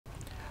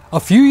A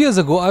few years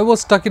ago, I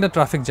was stuck in a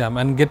traffic jam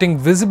and getting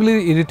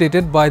visibly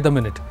irritated by the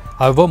minute.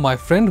 However, my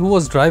friend who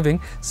was driving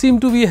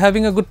seemed to be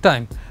having a good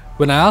time.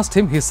 When I asked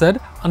him, he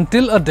said,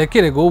 until a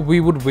decade ago, we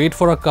would wait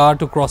for a car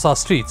to cross our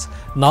streets.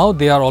 Now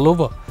they are all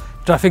over.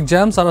 Traffic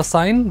jams are a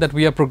sign that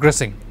we are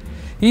progressing.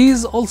 He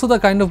is also the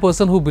kind of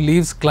person who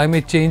believes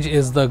climate change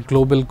is the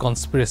global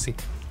conspiracy.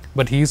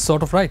 But he is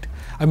sort of right.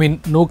 I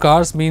mean, no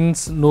cars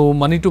means no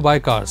money to buy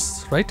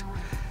cars, right?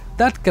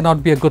 That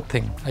cannot be a good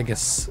thing, I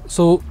guess.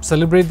 So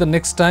celebrate the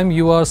next time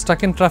you are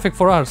stuck in traffic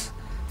for hours.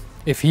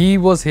 If he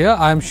was here,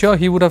 I am sure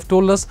he would have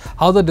told us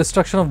how the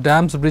destruction of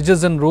dams,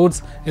 bridges and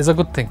roads is a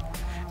good thing.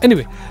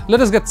 Anyway,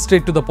 let us get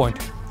straight to the point.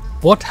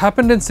 What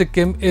happened in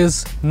Sikkim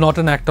is not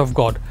an act of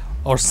God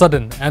or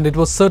sudden, and it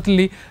was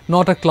certainly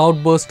not a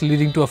cloudburst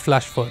leading to a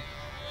flash flood.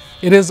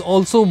 It is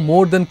also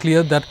more than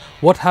clear that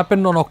what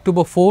happened on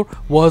October 4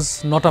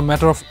 was not a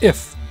matter of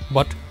if,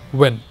 but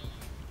when.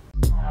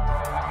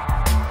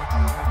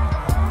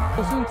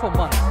 For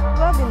months.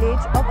 Village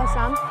of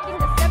Assam in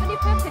the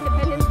 75th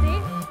Independence Day.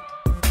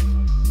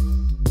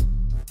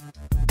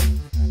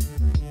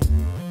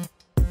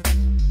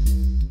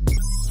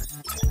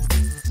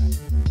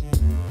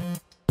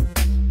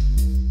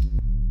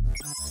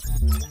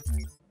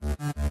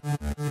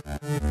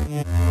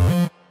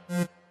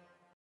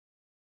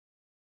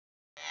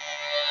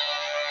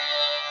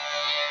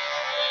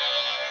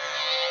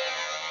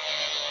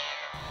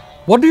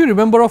 What do you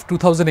remember of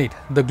 2008,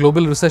 the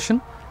global recession?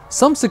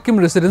 Some Sikkim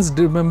residents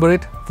remember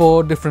it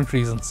for different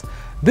reasons.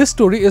 This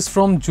story is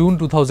from June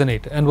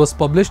 2008 and was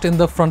published in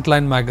the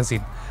Frontline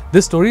magazine.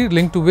 This story,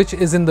 link to which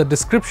is in the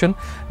description,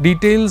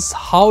 details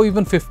how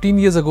even 15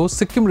 years ago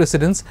Sikkim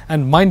residents,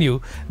 and mind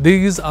you,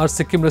 these are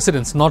Sikkim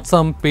residents, not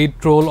some paid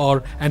troll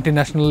or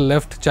anti-national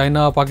left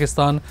China,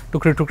 Pakistan,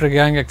 Tukre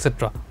gang,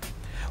 etc.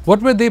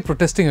 What were they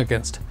protesting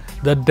against?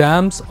 The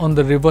dams on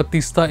the river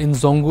Teesta in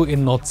Zongu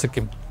in North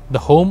Sikkim, the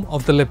home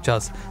of the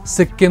Lepchas,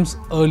 Sikkim's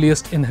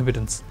earliest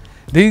inhabitants.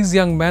 These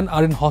young men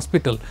are in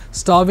hospital,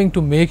 starving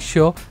to make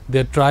sure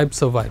their tribe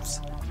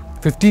survives.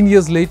 15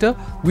 years later,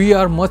 we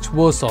are much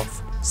worse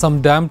off.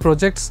 Some dam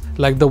projects,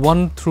 like the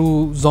one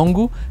through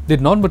Zongu, did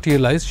not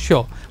materialize,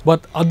 sure,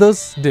 but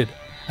others did.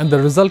 And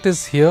the result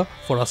is here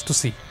for us to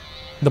see.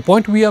 The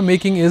point we are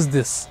making is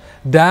this: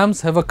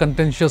 dams have a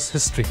contentious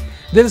history.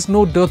 There is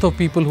no dearth of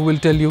people who will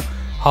tell you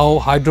how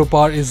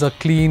hydropower is a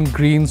clean,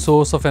 green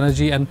source of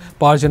energy and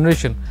power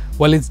generation,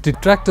 while its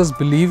detractors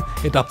believe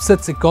it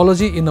upsets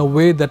ecology in a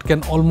way that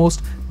can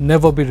almost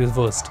never be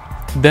reversed.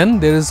 Then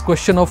there is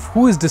question of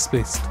who is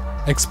displaced.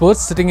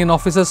 Experts sitting in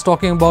offices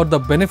talking about the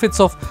benefits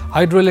of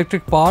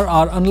hydroelectric power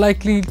are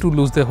unlikely to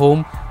lose their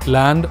home,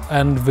 land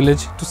and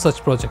village to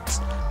such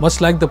projects,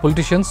 much like the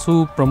politicians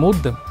who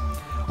promote them.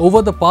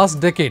 Over the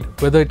past decade,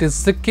 whether it is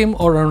Sikkim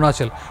or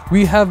Arunachal,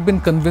 we have been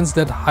convinced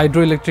that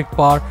hydroelectric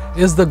power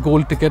is the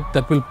gold ticket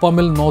that will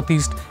pummel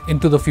Northeast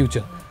into the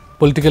future.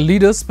 Political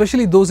leaders,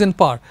 especially those in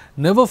power,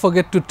 never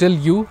forget to tell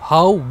you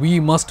how we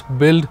must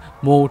build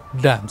more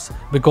dams.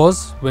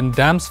 Because when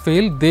dams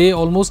fail, they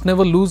almost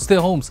never lose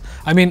their homes.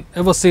 I mean,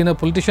 ever seen a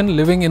politician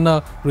living in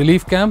a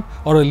relief camp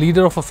or a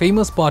leader of a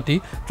famous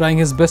party trying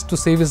his best to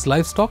save his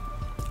livestock?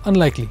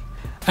 Unlikely.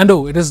 And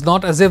oh, it is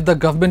not as if the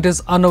government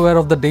is unaware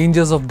of the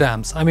dangers of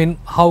dams. I mean,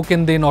 how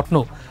can they not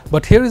know?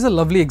 But here is a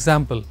lovely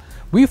example.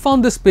 We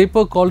found this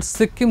paper called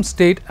Sikkim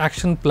State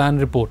Action Plan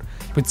Report,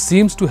 which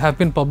seems to have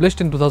been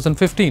published in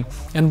 2015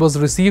 and was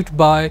received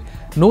by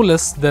no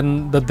less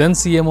than the then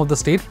CM of the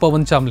state,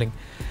 Pawan Chamling.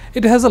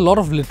 It has a lot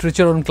of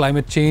literature on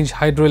climate change,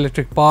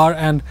 hydroelectric power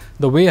and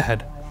the way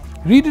ahead.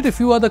 Read it if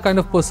you are the kind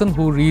of person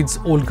who reads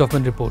old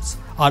government reports.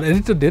 Our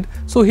editor did,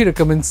 so he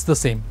recommends the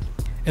same.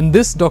 In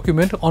this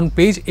document, on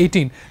page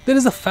 18, there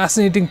is a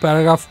fascinating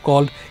paragraph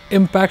called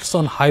Impacts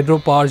on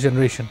Hydropower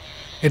Generation.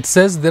 It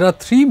says there are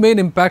three main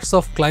impacts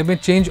of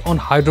climate change on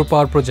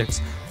hydropower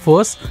projects.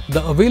 First,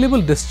 the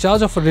available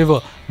discharge of a river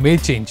may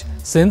change,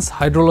 since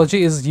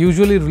hydrology is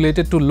usually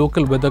related to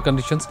local weather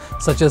conditions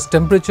such as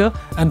temperature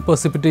and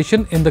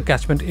precipitation in the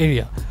catchment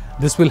area.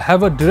 This will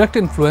have a direct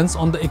influence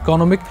on the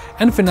economic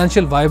and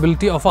financial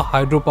viability of a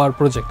hydropower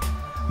project.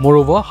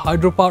 Moreover,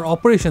 hydropower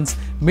operations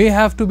may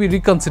have to be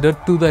reconsidered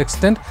to the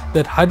extent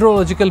that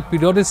hydrological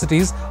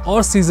periodicities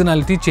or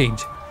seasonality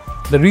change.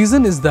 The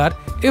reason is that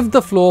if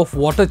the flow of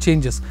water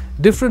changes,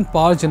 different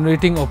power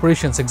generating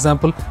operations,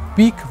 example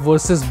peak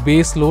versus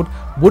base load,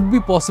 would be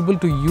possible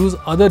to use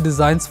other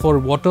designs for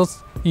water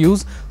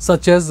use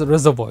such as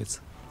reservoirs.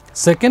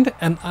 Second,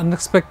 an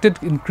unexpected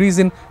increase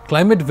in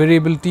climate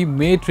variability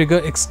may trigger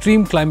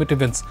extreme climate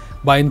events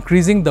by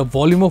increasing the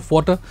volume of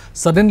water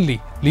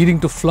suddenly, leading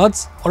to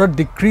floods, or a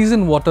decrease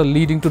in water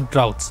leading to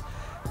droughts.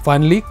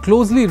 Finally,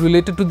 closely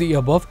related to the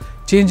above,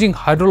 changing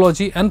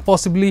hydrology and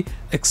possibly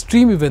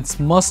extreme events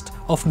must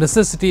of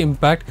necessity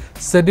impact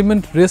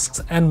sediment risks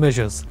and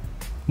measures.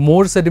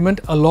 More sediment,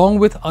 along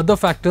with other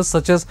factors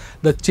such as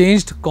the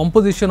changed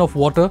composition of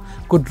water,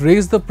 could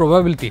raise the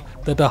probability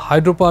that a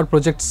hydropower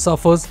project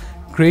suffers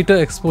greater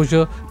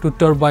exposure to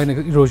turbine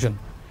erosion.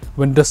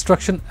 When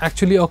destruction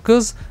actually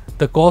occurs,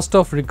 the cost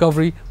of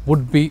recovery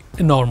would be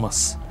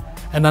enormous.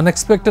 An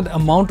unexpected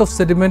amount of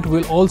sediment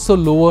will also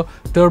lower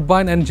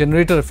turbine and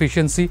generator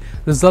efficiency,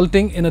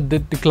 resulting in a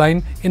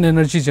decline in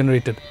energy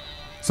generated.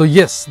 So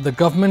yes, the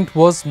government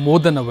was more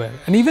than aware,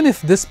 and even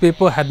if this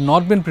paper had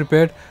not been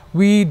prepared,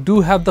 we do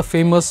have the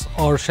famous,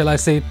 or shall I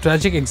say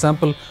tragic,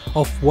 example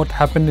of what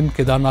happened in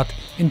Kedarnath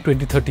in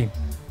 2013.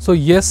 So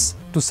yes,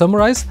 to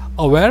summarize,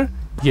 aware,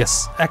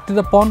 yes. Acted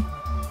upon,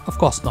 of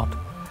course not.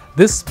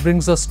 This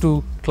brings us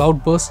to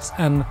cloudbursts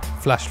and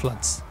flash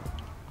floods.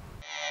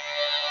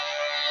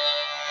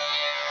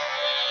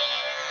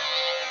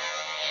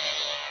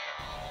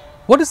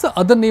 What is the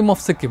other name of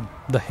Sikkim?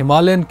 The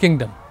Himalayan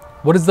kingdom.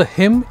 What is the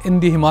Him in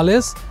the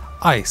Himalayas?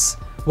 Ice.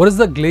 What is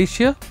the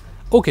glacier?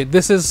 Okay,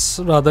 this is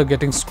rather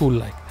getting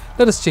school-like.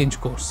 Let us change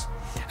course.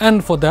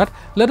 And for that,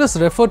 let us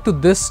refer to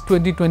this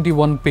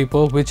 2021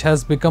 paper, which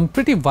has become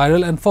pretty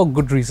viral and for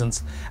good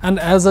reasons. And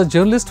as a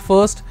journalist,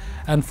 first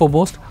and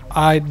foremost,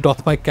 I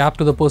doff my cap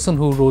to the person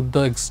who wrote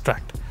the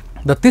extract.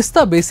 The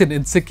Teesta basin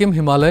in Sikkim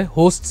Himalaya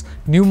hosts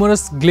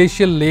numerous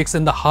glacial lakes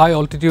in the high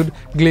altitude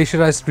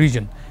glaciarized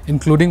region,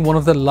 including one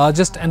of the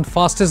largest and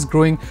fastest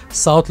growing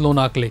South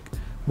Lhonak Lake.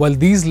 While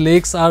these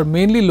lakes are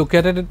mainly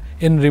located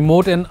in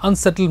remote and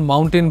unsettled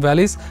mountain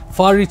valleys,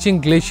 far-reaching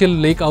glacial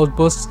lake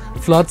outbursts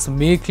floods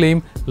may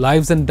claim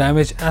lives and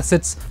damage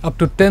assets up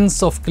to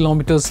tens of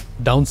kilometers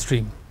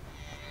downstream.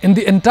 In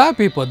the entire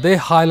paper, they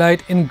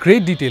highlight in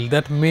great detail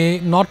that may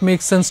not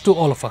make sense to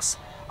all of us,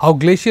 how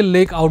glacial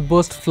lake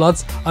outburst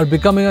floods are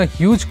becoming a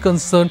huge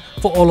concern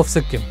for all of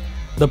Sikkim.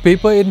 The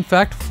paper in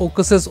fact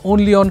focuses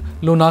only on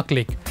Lhonak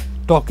Lake,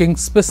 talking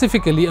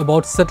specifically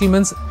about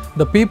settlements.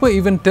 The paper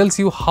even tells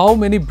you how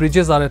many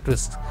bridges are at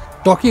risk.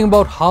 Talking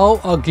about how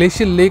a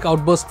glacial lake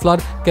outburst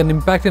flood can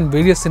impact in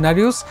various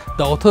scenarios,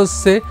 the authors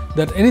say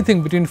that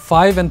anything between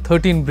 5 and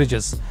 13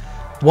 bridges,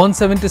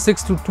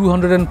 176 to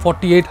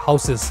 248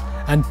 houses,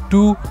 and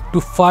 2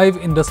 to 5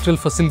 industrial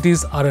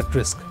facilities are at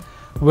risk.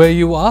 Where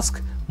you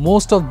ask,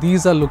 most of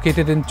these are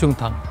located in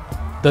Chungthang,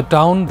 the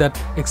town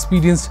that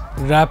experienced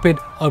rapid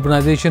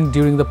urbanization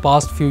during the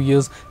past few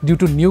years due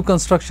to new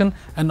construction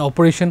and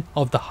operation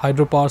of the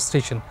hydropower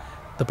station,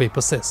 the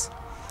paper says.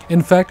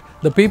 In fact,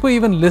 the paper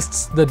even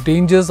lists the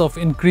dangers of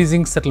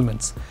increasing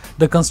settlements.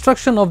 The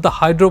construction of the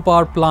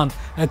hydropower plant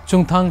at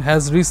Chungthang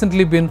has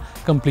recently been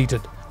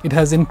completed. It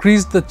has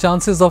increased the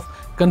chances of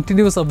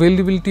continuous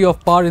availability of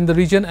power in the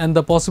region and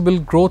the possible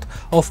growth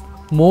of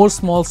more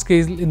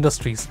small-scale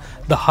industries.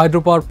 The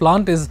hydropower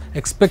plant is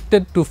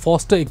expected to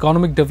foster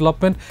economic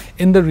development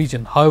in the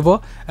region. However,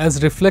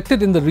 as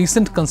reflected in the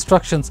recent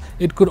constructions,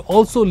 it could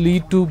also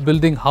lead to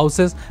building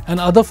houses and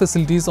other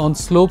facilities on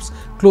slopes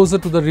closer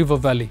to the river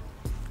valley,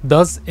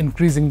 thus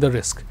increasing the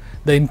risk.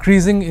 The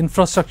increasing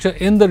infrastructure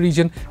in the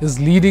region is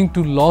leading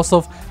to loss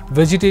of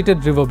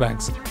vegetated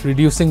riverbanks,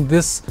 reducing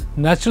this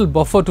natural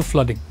buffer to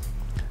flooding.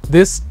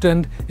 This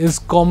trend is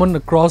common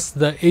across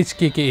the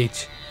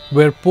HKKH,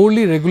 where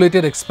poorly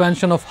regulated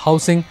expansion of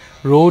housing,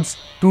 roads,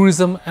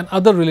 tourism and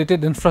other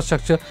related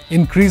infrastructure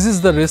increases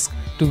the risk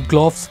to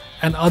GLOFs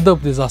and other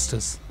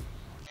disasters.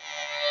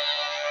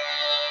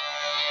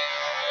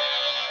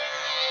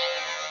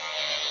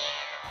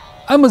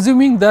 I'm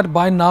assuming that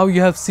by now you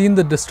have seen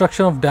the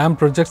destruction of dam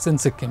projects in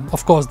Sikkim.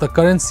 Of course, the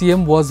current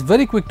CM was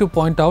very quick to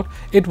point out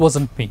it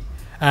wasn't me,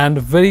 and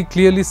very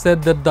clearly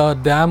said that the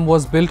dam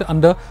was built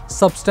under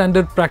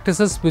substandard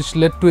practices which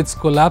led to its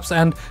collapse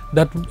and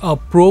that a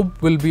probe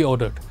will be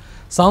ordered.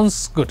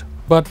 Sounds good,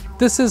 but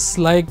this is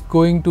like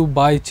going to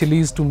buy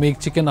chilies to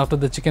make chicken after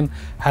the chicken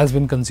has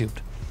been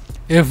consumed.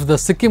 If the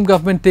Sikkim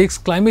government takes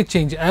climate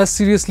change as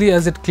seriously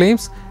as it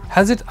claims,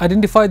 has it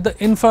identified the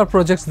infra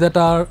projects that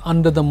are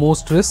under the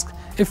most risk?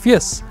 If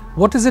yes,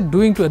 what is it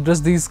doing to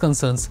address these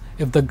concerns?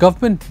 If the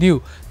government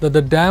knew that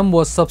the dam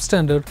was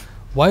substandard,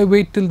 why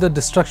wait till the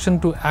destruction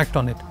to act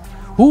on it?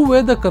 Who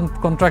were the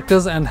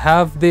contractors and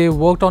have they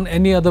worked on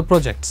any other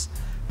projects?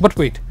 But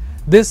wait,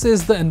 this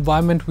is the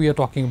environment we are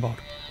talking about.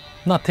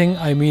 Nothing,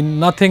 I mean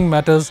nothing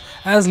matters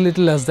as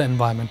little as the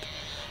environment.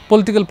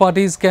 Political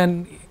parties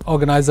can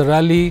organize a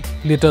rally,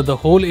 litter the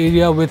whole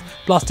area with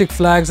plastic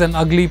flags and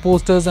ugly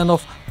posters, and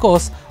of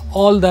course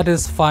all that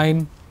is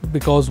fine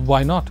because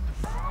why not?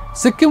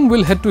 Sikkim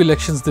will head to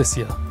elections this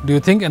year. Do you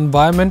think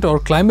environment or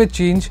climate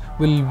change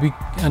will be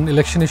an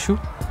election issue?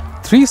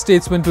 3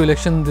 states went to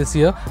election this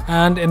year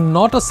and in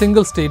not a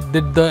single state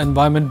did the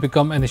environment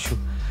become an issue.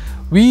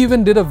 We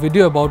even did a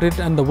video about it,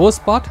 and the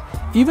worst part,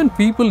 even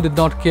people did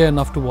not care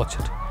enough to watch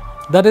it.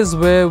 That is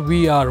where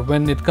we are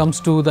when it comes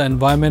to the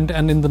environment.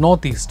 And in the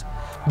Northeast,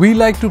 we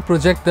like to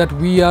project that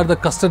we are the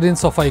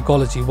custodians of our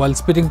ecology while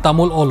spitting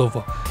Tamil all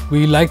over.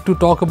 We like to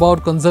talk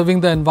about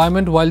conserving the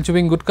environment while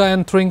chewing gutka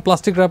and throwing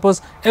plastic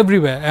wrappers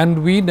everywhere,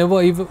 and we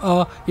never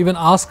even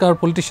ask our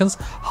politicians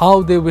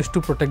how they wish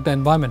to protect the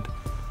environment.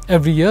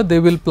 Every year they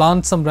will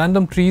plant some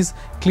random trees,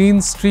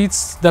 clean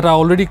streets that are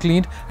already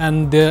cleaned,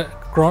 and their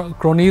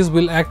cronies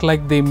will act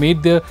like they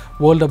made their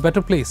world a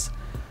better place.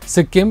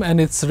 Sikkim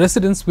and its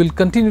residents will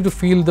continue to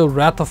feel the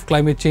wrath of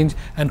climate change,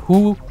 and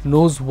who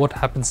knows what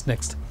happens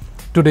next.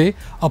 Today,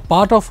 a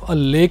part of a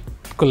lake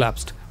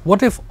collapsed.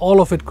 What if all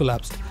of it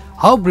collapsed?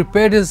 How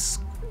prepared is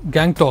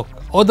Gangtok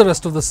or the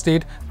rest of the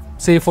state,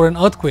 say for an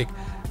earthquake,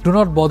 do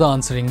not bother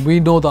answering. We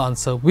know the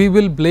answer. We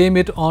will blame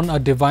it on a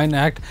divine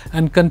act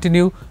and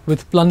continue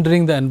with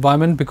plundering the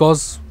environment,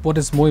 because what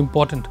is more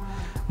important,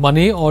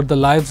 money or the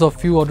lives of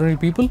few ordinary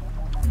people?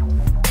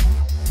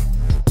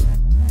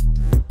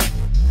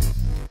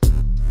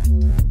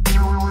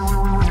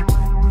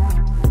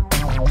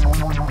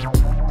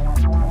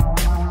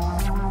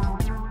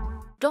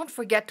 Don't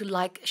forget to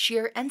like,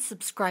 share and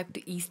subscribe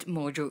to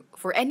EastMojo.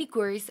 For any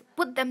queries,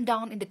 put them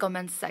down in the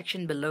comments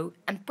section below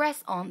and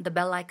press on the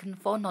bell icon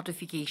for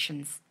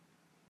notifications.